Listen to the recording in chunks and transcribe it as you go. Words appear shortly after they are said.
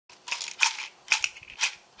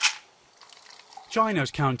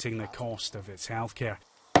China's counting the cost of its healthcare.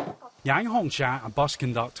 Yang Hongsha, a bus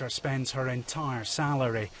conductor, spends her entire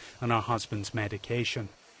salary on her husband's medication.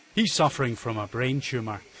 He's suffering from a brain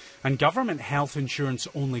tumour, and government health insurance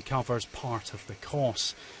only covers part of the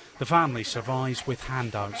costs. The family survives with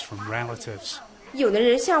handouts from relatives. When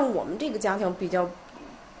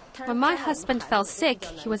my husband fell sick,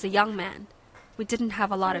 he was a young man. We didn't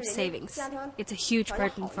have a lot of savings. It's a huge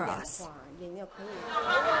burden for us.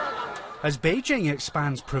 As Beijing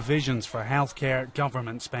expands provisions for healthcare,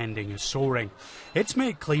 government spending is soaring. It's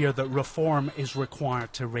made clear that reform is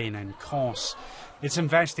required to rein in costs. It's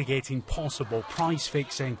investigating possible price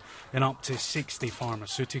fixing in up to 60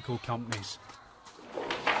 pharmaceutical companies.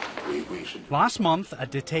 Last month, a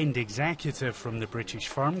detained executive from the British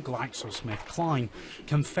firm GlaxoSmithKline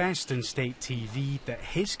confessed in state TV that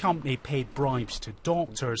his company paid bribes to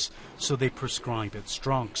doctors so they prescribe its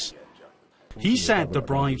drugs. He said the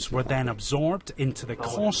bribes were then absorbed into the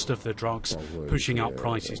cost of the drugs, pushing up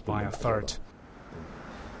prices by a third.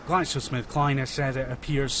 GlaxoSmithKline has said it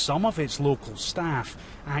appears some of its local staff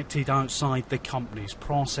acted outside the company's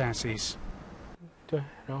processes.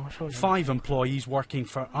 5 employees working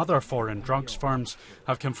for other foreign drugs firms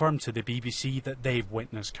have confirmed to the BBC that they've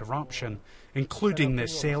witnessed corruption, including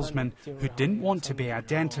this salesman who didn't want to be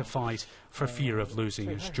identified for fear of losing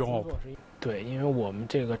his job.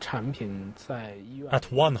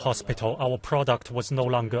 At one hospital, our product was no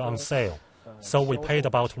longer on sale, so we paid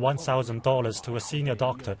about $1,000 to a senior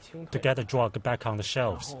doctor to get the drug back on the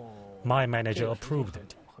shelves. My manager approved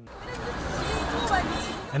it.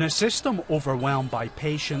 In a system overwhelmed by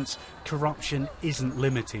patients, corruption isn't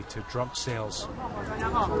limited to drug sales.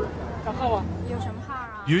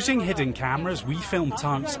 Using hidden cameras, we filmed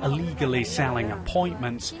touts illegally selling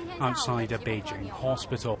appointments outside a Beijing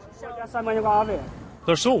hospital.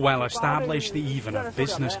 They're so well established they even have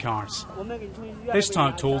business cards. This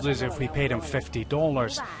tout told us if we paid him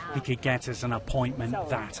 $50, he could get us an appointment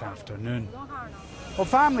that afternoon. Well,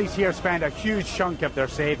 families here spend a huge chunk of their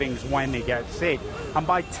savings when they get sick, and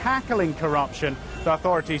by tackling corruption, the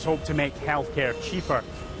authorities hope to make healthcare cheaper.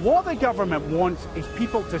 What the government wants is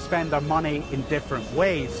people to spend their money in different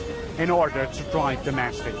ways in order to drive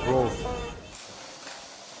domestic growth.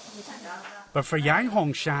 But for Yang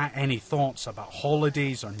Hongsha, any thoughts about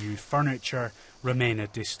holidays or new furniture remain a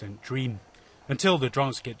distant dream. Until the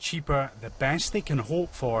drugs get cheaper, the best they can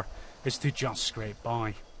hope for is to just scrape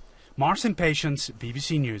by. Martin Patience,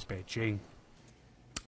 BBC News, Beijing.